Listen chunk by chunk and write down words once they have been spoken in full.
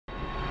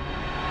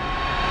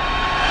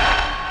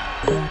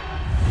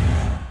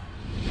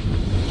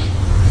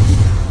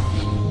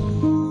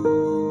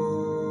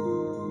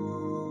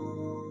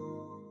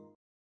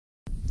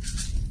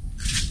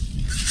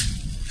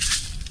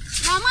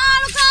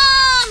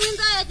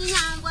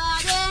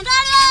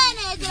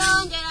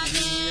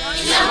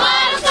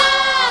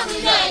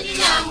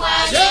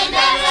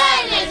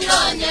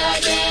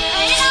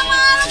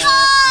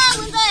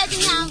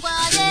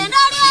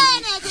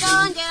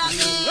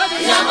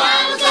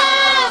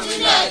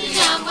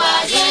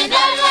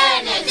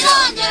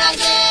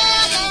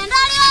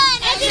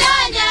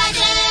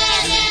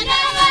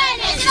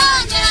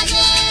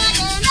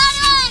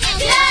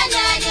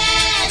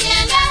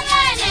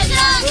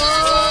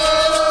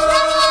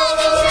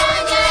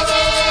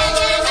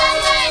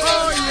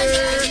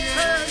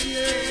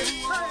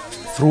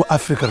Through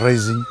Africa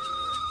Rising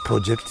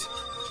project,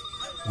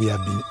 we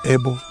have been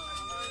able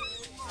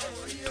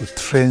to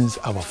train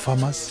our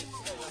farmers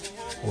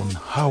on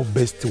how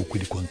best we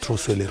could control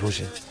soil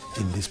erosion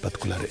in this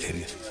particular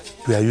area.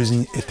 We are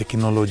using a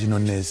technology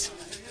known as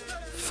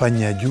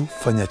fanya juu,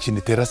 fanya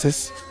chini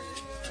terraces.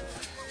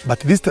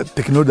 But this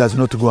technology does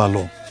not go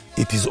alone.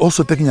 It is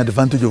also taking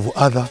advantage of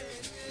other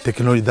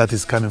technology that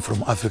is coming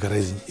from Africa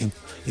Rising.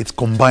 It's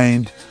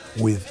combined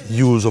with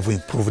use of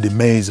improved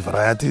maize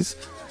varieties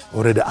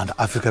already under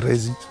Africa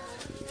Rising,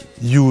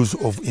 use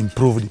of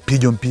improved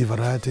pigeon pea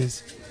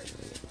varieties,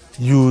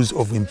 use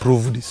of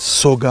improved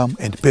sorghum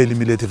and pale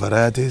millet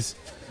varieties.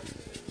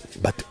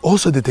 But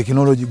also the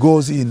technology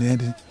goes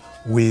in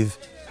with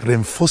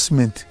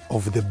reinforcement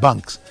of the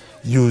banks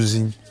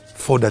using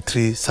fodder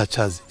trees such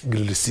as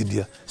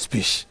Gliricidia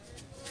species.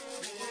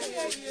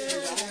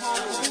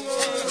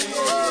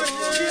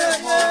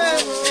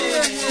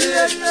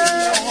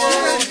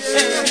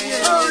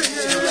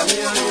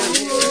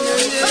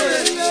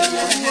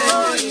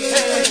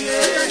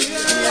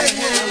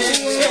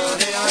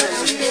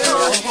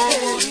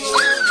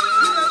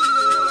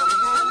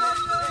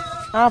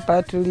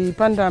 Hapa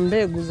tulipanda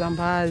mbegu za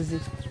mbaazi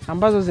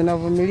ambazo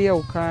zinavumilia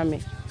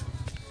ukame.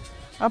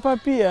 Hapa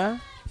pia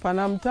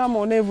pana mtama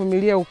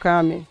unayevumilia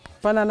ukame.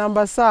 Pana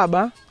namba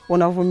 7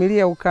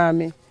 unavumilia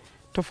ukame.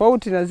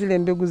 Tofauti na zile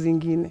mbegu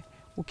zingine.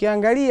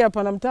 Ukiangalia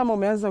pana mtama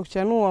umeanza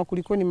kuchanua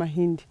kuliko ni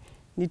mahindi.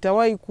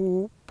 Nitawahi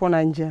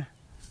kupona njaa.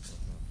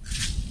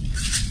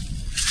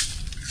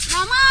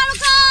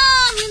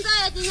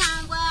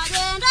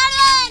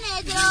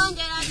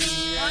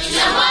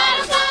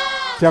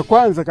 Cha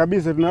kwanza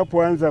kabisa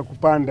tunapoanza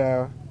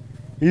kupanda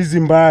hizi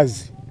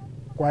mbaazi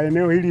kwa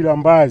eneo hili la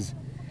mbaazi,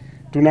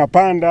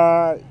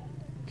 tunapanda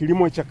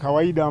kilimo cha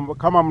kawaida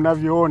kama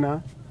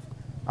mnavyoona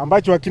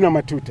ambacho hakina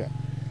matuta.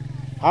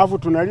 Alafu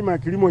tunalima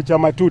kilimo cha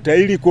matuta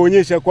ili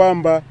kuonyesha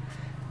kwamba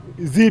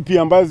zipi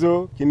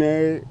ambazo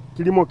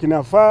kilimo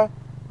kinafaa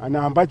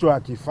na ambacho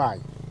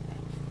hakifai.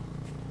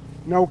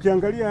 Na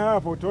ukiangalia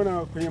hapo utaona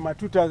kwenye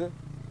matuta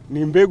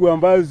ni mbegu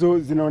ambazo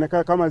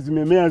zinaonekana kama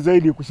zimemea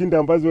zaidi kushinda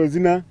ambazo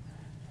hazina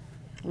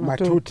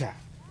matuta.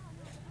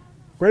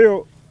 Kwa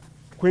hiyo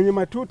kwenye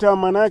matuta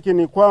maana yake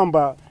ni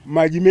kwamba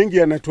maji mengi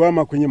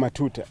yanatuama kwenye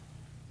matuta.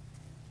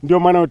 Ndio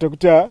maana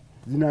utakuta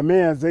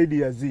zinamea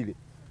zaidi ya zile.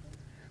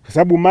 Kwa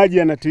sababu maji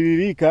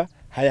yanatiririka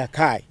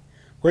hayakai.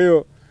 Kwa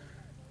hiyo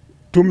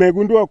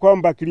tumegundua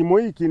kwamba kilimo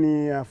hiki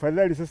ni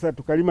afadhali sasa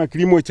tukalima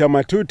kilimo cha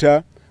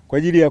matuta kwa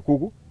ajili ya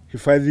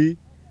kuhifadhi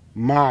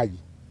maji.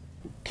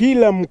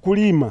 Kila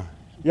mkulima,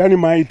 yani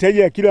mahitaji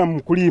ya kila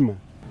mkulima,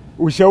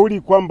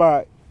 ushauri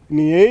kwamba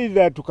ni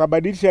aidha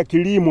tukabadilisha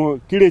kilimo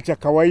kile cha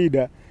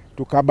kawaida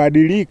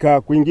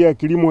tukabadilika kuingia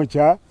kilimo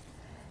cha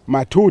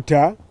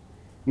matuta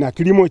na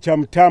kilimo cha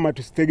mtama,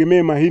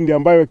 tusitegemee mahindi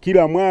ambayo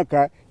kila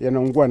mwaka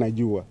yanaungua na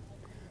jua.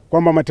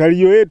 Kwamba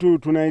matarajio yetu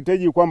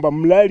tunahitaji kwamba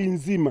Mlali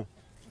nzima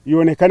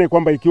ionekane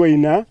kwamba ikiwa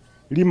ina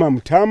lima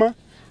mtama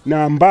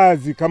na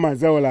mbaazi kama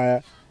zao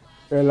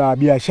la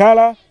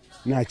biashara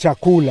na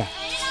chakula.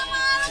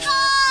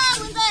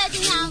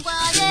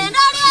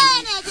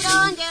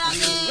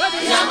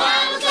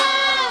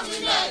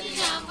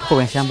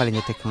 Kwenye shamba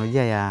lenye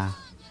teknolojia ya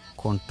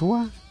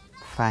kontua,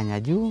 fanya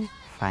juu,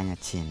 fanya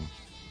chini.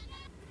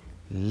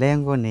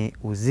 Lengo ni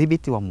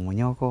udhibiti wa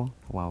mmonyoko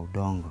wa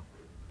udongo.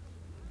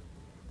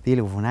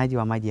 Pili, uvunaji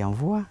wa maji ya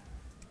mvua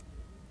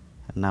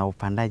na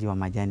upandaji wa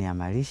majani ya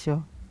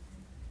malisho.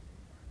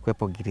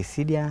 Kwepo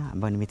Gliricidia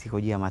ambayo ni miti kwa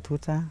ajili ya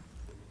matuta,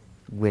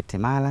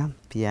 Guatemala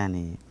pia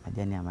ni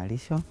majani ya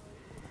malisho.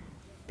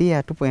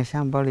 Pia tupo kwenye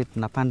shamba ambalo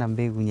tunapanda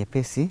mbegu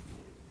nyepesi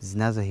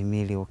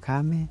zinazohimili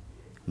ukame,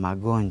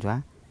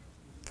 magonjwa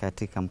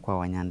katika mkoa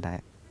wa Nyanda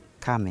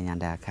Kame,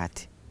 Nyanda ya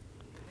Kati.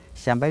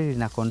 Shamba hili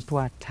lina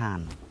kontua 5.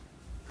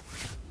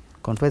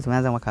 Kontua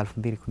tumeanza mwaka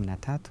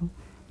 2013,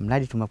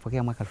 mradi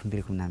tumepokea mwaka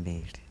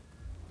 2012.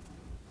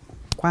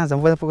 Kwanza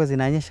mvua zinapokuwa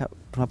zinanyesha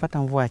tunapata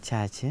mvua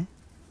chache.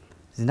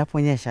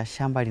 Zinaponyesha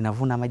shamba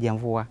linavuna maji ya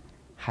mvua,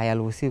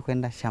 hayaruhusiwi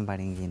kwenda shamba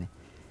lingine.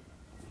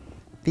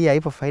 Pia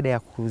ipo faida ya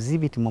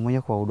kudhibiti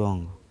mmomonyoko wa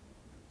udongo.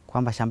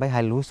 Kwamba shamba hili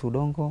haliruhusu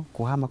udongo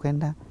kuhama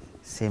kwenda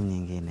sehemu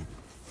nyingine.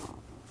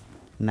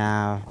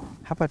 Na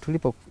hapa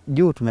tulipo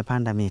juu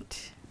tumepanda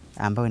miti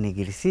ambayo ni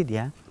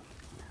Gliricidia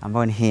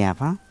ambayo ni hii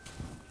hapa.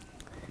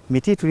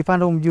 Miti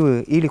tulipanda humu juu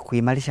ili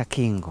kuimarisha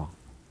kingo.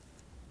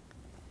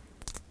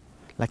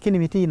 Lakini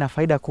miti ina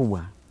faida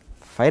kubwa.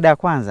 Faida ya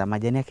kwanza,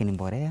 majani yake ni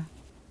mbolea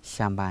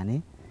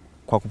shambani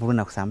kwa kupuruna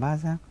na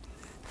kusambaza.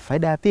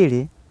 Faida ya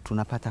pili,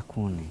 tunapata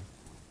kuni.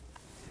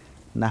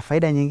 Na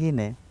faida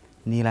nyingine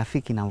ni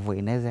rafiki na mvua,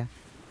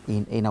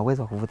 ina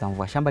uwezo wa kuvuta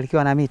mvua. Shamba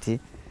likiwa na miti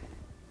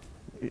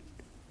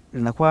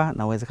linakuwa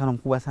na uwezekano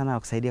mkubwa sana wa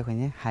kusaidia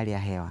kwenye hali ya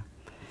hewa.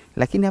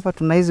 Lakini hapa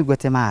tuna hizi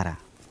gwatemara.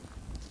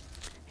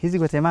 Hizi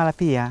gwatemara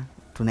pia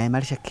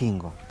tunaimarisha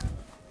kingo.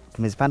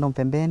 Tumezipanda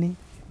pembeni,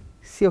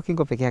 sio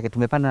kingo peke yake,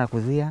 tumepanda na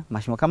kuzuia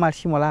mashimo. Kama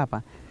shimo la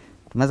hapa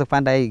tumeweza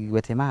kupanda hii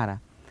gwatemara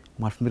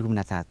mwaka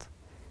 2013.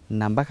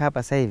 Na mpaka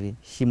hapa sasa hivi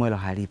shimo hilo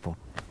halipo.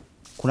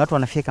 Kuna watu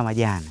wanafyeka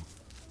majani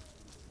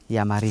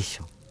ya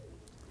marisho.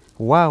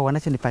 Wao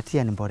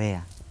wanachonipatia ni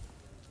mbolea.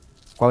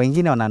 Kwa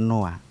wengine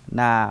wananunua.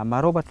 Na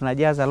maroba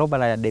tunajaza roba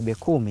la debe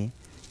 10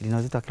 lina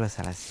uzito wa kilo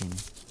 30.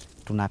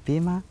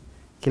 Tunapima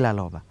kila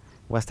roba.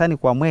 Wastani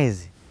kwa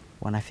mwezi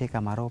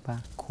wanafyeka maroba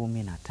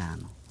 15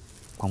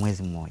 kwa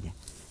mwezi mmoja.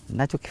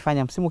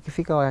 Ninachokifanya msimu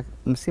ukifika,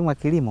 msimu wa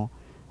kilimo,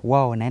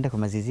 wao wanaenda kwa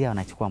mazizia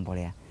wanachukua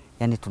mbolea.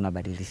 Yaani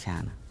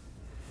tunabadilishana.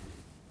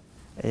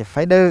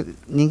 Faida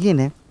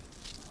nyingine,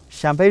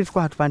 shamba hili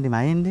tulikuwa hatupandi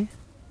mahindi.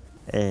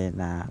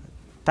 Na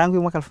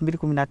tangu mwaka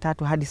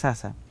 2013 hadi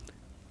sasa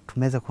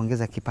tumeweza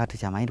kuongeza kipato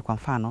cha mahindi. Kwa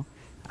mfano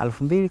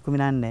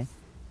 2014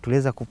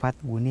 tuliweza kupata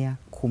gunia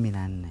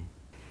 14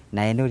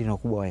 na eneo lina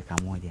ukubwa wa eka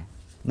 1.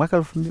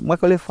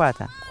 Mwaka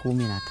uliofuata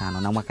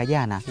 15 na mwaka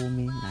jana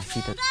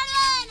 16.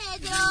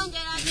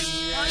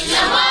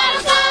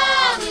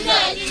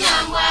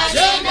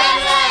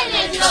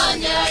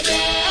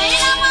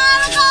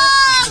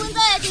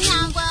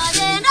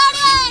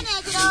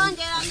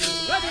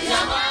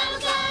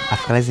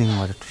 Afkalizing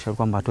watatushauri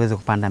kwamba tuweze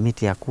kupanda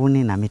miti ya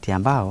kuni na miti ya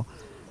mbao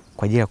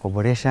kwa ajili ya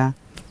kuboresha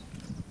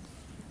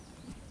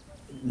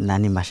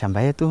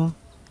mashamba yetu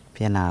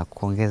pia na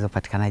kuongeza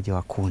upatikanaji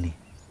wa kuni.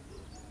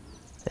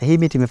 Hii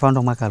miti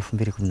imepandwa mwaka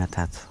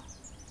 2013.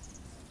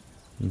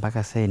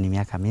 Mpaka sasa ni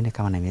miaka 4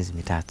 kama na miezi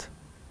 3.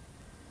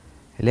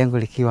 Lengo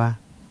likiwa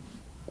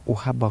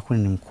uhaba wa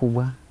kuni ni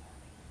mkubwa,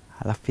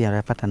 halafu pia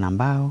tunapata na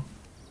mbao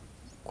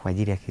kwa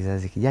ajili ya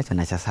kizazi kijacho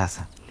na cha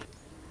sasa.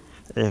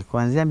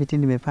 Kuanzia miti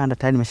nimepanda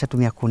tayari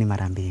nimeshatumia kuni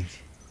mara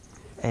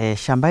 2.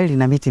 Shamba hili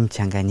lina miti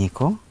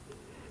mchanganyiko.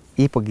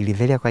 Ipo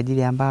gilivelia kwa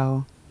ajili ya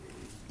mbao,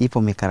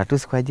 ipo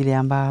mikaratusi kwa ajili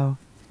ya mbao,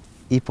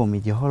 ipo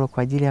mijohoro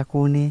kwa ajili ya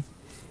kuni,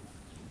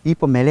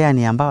 ipo melea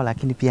ni ambao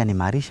lakini pia ni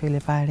marisho ile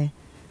pale.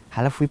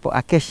 Halafu ipo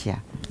acacia.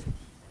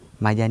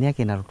 Majani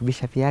yake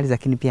inarutubisha pia ardhi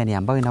lakini pia ni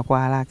ambao inakuwa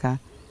haraka.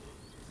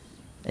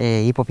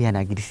 Ipo pia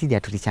na glycidia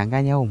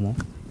tulichanganya humu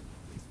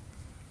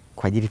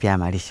kwa ajili pia ya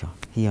marisho.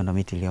 Hiyo ndo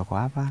miti iliyoko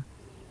hapa.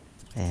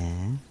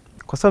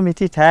 Kwa sababu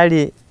miti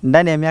tayari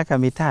ndani ya miaka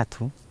 3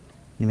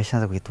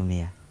 nimeshaanza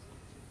kuitumia.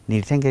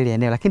 Nilitenga ile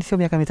eneo lakini sio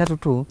miaka 3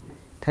 tu,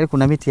 tayari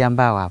kuna miti ya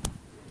mbao hapa.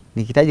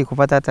 Nikihitaji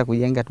kupata hata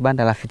kujenga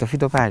banda la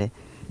fito pale,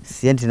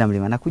 siendi na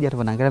mlima, nakuja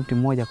tu naangalia mti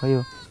mmoja. Kwa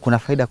hiyo kuna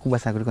faida kubwa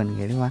sana kuliko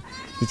ningelima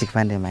hichi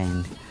kipande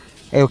mahindi.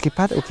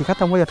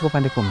 Ukikata mmoja tu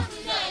upande 10.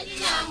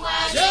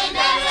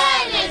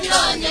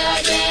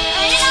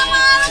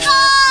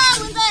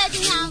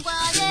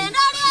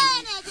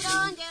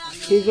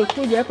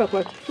 Tulivyokuja hapa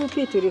kwa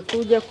kifupi,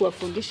 tulikuja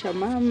kuwafundisha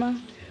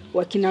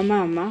wakina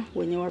mama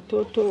wenye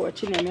watoto wa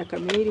chini ya miaka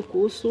 2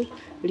 kuhusu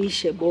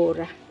lishe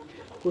bora,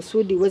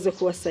 kusudi uweze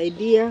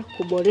kuwasaidia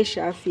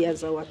kuboresha afya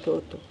za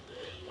watoto.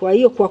 Kwa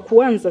hiyo kwa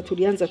kuanza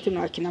tulianza tu na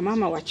wakina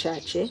mama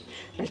wachache,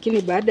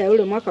 lakini baada ya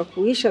yule mwaka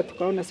kuisha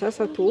tukaona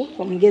sasa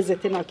tuongeze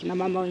tena wakina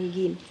mama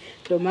wengine.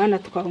 Ndio maana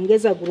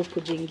tukaongeza grupu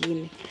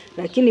jingine.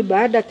 Lakini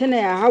baada tena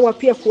ya hawa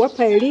pia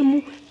kuwapa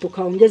elimu,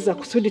 tukaongeza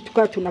kusudi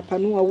tukawa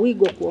tunapanua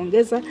wigo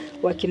kuongeza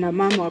wakina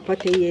mama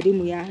wapate hii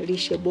elimu ya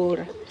lishe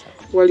bora.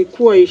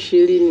 Walikuwa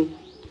 20.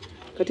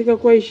 Katika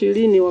kuwa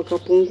 20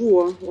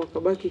 wakapungua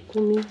wakabaki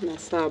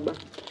 17.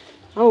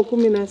 Hao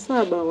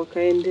 17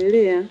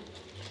 wakaendelea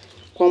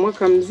kwa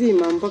mwaka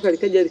mzima mpaka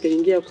likaja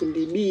likaingia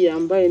kundi B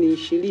ambaye ni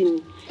 20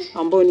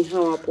 ambao ni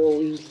hawa hapo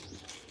wawili.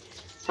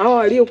 Hawa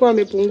waliokuwa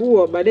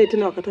wamepungua baadaye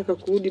tena wakataka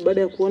kurudi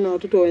baada ya kuona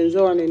watoto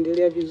wenzao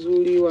wanaendelea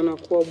vizuri,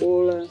 wanakuwa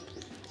bora,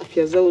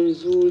 afya zao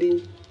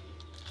nzuri.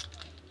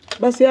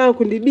 Basi hawa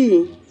kundi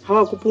B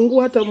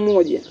hawakupungua hata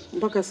mmoja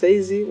mpaka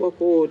saizi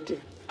wako wote.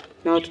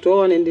 Na watoto wao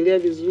wanaendelea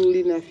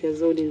vizuri na afya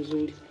zao ni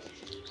nzuri.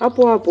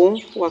 Hapo hapo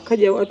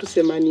wakaja watu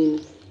 80.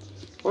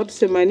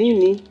 Watu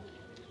 80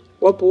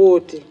 wapo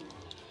wote.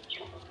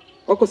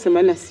 Wako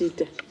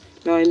 86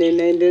 na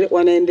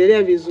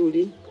wanaendelea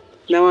vizuri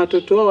na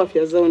watoto wao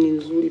afya zao ni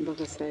nzuri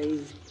mpaka saa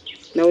hizi.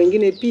 Na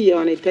wengine pia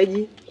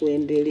wanahitaji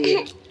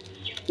kuendelea.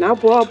 Na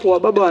hapo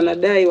wababa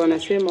wanadai,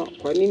 wanasema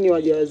kwa nini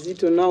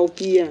wajawazito nao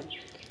pia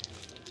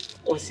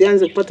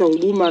wasianze kupata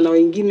huduma, na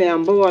wengine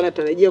ambao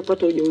wanatarajia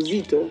kupata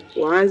ujauzito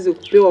waanze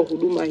kupewa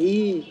huduma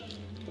hii.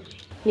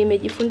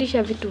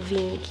 Nimejifundisha vitu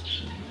vingi,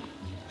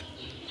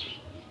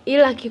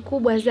 ila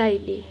kikubwa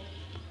zaidi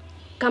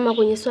kama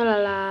kwenye swala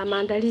la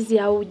maandalizi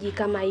ya uji,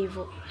 kama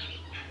hivyo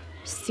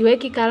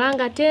siweki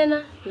karanga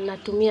tena,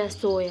 natumia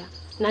soya.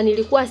 na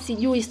nilikuwa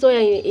sijui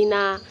soya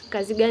ina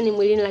kazi gani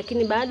mwilini,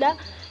 lakini baada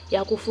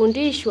ya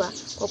kufundishwa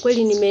kwa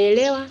kweli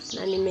nimeelewa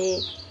na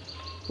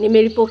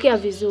nimelipokea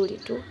vizuri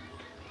tu.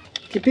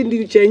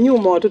 Kipindi cha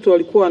nyuma watoto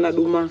walikuwa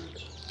wanadumaa.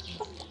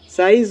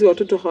 Saa hizi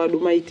watoto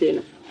hawadumai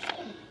tena.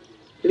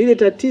 Lile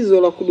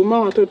tatizo la kudumaa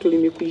watoto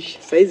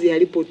limekwisha. Saa hizi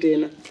halipo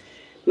tena.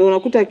 Na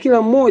unakuta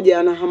kila mmoja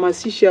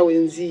anahamasisha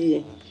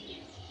wenzie.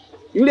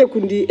 Yule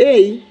kundi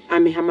A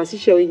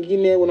amehamasisha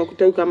wengine,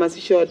 unakuta huyu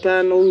kahamasisha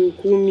 5, huyu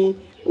 10,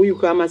 huyu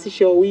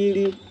kahamasisha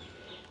 2.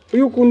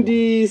 Huyu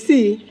kundi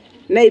C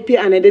naye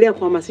pia anaendelea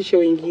kuhamasisha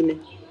wengine.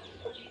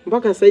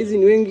 Mpaka saa hizi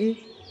ni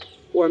wengi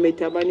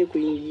wametamani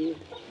kuingia.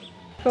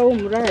 Kwa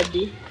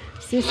mradi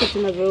sisi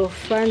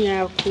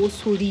tunavyofanya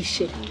kuhusu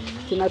lishe,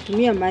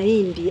 tunatumia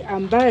mahindi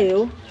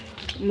ambayo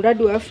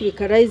mradi wa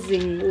Africa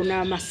Rising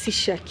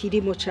unahamasisha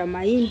kilimo cha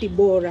mahindi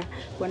bora.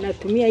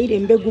 Wanatumia ile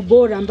mbegu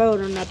bora ambayo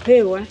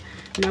wanapewa,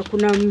 na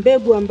kuna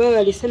mbegu ambayo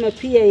alisema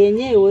pia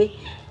yenyewe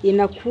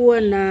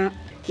inakuwa na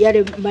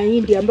yale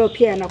mahindi ambayo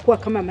pia yanakuwa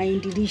kama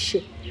mahindi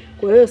lishe.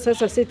 Kwa hiyo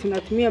sasa sisi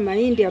tunatumia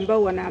mahindi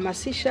ambayo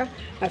wanahamasisha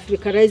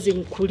Africa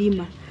Rising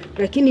kulima.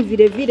 Lakini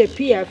vile vile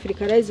pia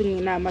Africa Rising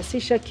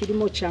inahamasisha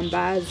kilimo cha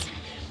mbaazi.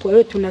 Kwa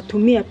hiyo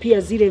tunatumia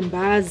pia zile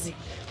mbaazi.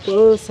 Kwa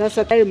hiyo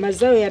sasa yale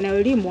mazao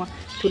yanayolimwa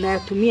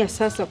tunayatumia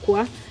sasa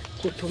kwa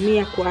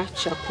kutumia kwa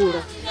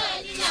chakula.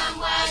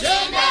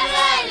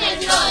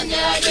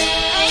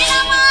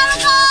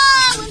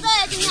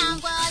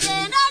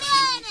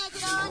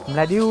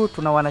 Mradi huu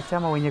tuna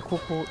wanachama wenye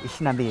kuku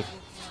 22.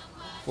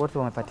 Wote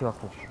wamepatiwa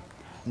kuku.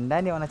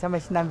 Ndani ya wanachama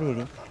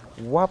 22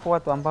 wapo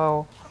watu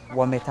ambao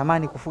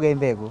wametamani kufuga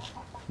mbegu.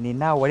 Ni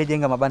nao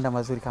walijenga mabanda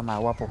mazuri kama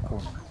wapo 10.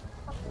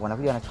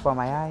 Wanakuja wanachukua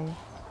mayai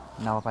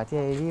na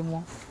wapatia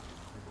elimu.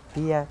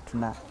 Pia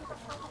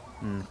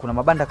kuna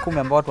mabanda 10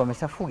 ambao watu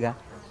wameshafuga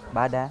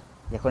baada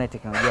ya kuona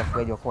teknolojia ya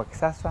ufugaji wa kuku wa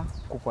kisasa,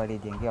 kuku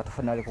walijengewa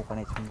tofauti na wale kuku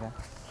wanachunga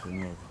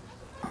kienyeji.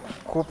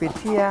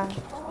 Kupitia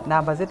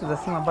namba zetu za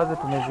simu ambazo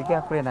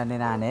tumezigia kule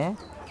 88,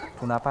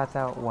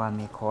 tunapata wa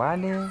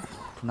mikoani,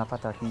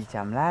 tunapata wa kijiji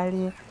cha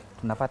Mlali,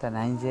 tunapata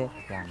na nje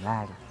ya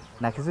Mlali.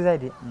 Na kizuri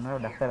zaidi, mnalo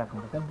daftari la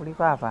kumbukumbu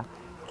liko hapa,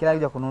 kila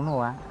kuja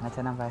kununua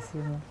acha namba ya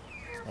simu.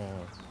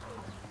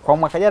 Kwa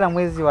mwaka jana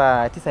mwezi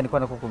wa 9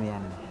 nilikuwa na kuku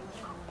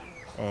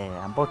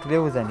 400. Ambao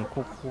tuliuza ni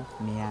kuku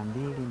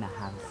 250.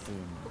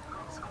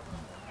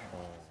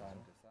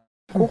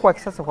 Kuku wa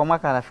kisasa kwa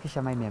mwaka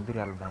anafikisha mayai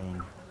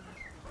 240.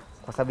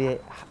 Kwa sababu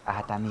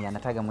hatamia,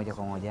 anataga moja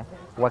kwa moja.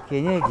 Wa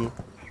kienyeji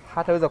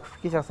hataweza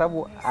kufikisha kwa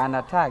sababu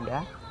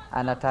anataga,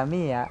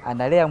 anatamia,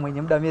 analea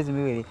mwenye muda miezi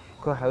 2,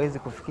 kwa hiyo hawezi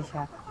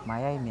kufikisha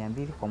mayai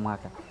 200 kwa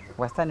mwaka.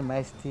 Wastani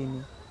mayai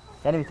 60.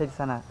 Yaani mitaji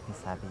sana ni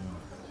 70.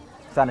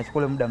 Sasa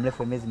anachukua muda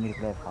mrefu miezi 2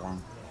 kulea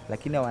faranga.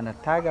 Lakini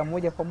wanataga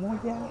moja kwa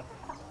moja.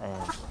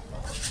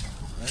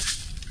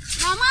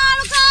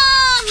 Namaruka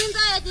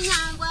minga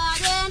tinyangwa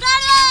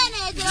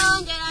dendalene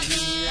jirongera.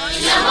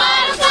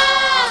 Namaruka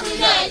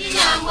minga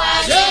tinyangwa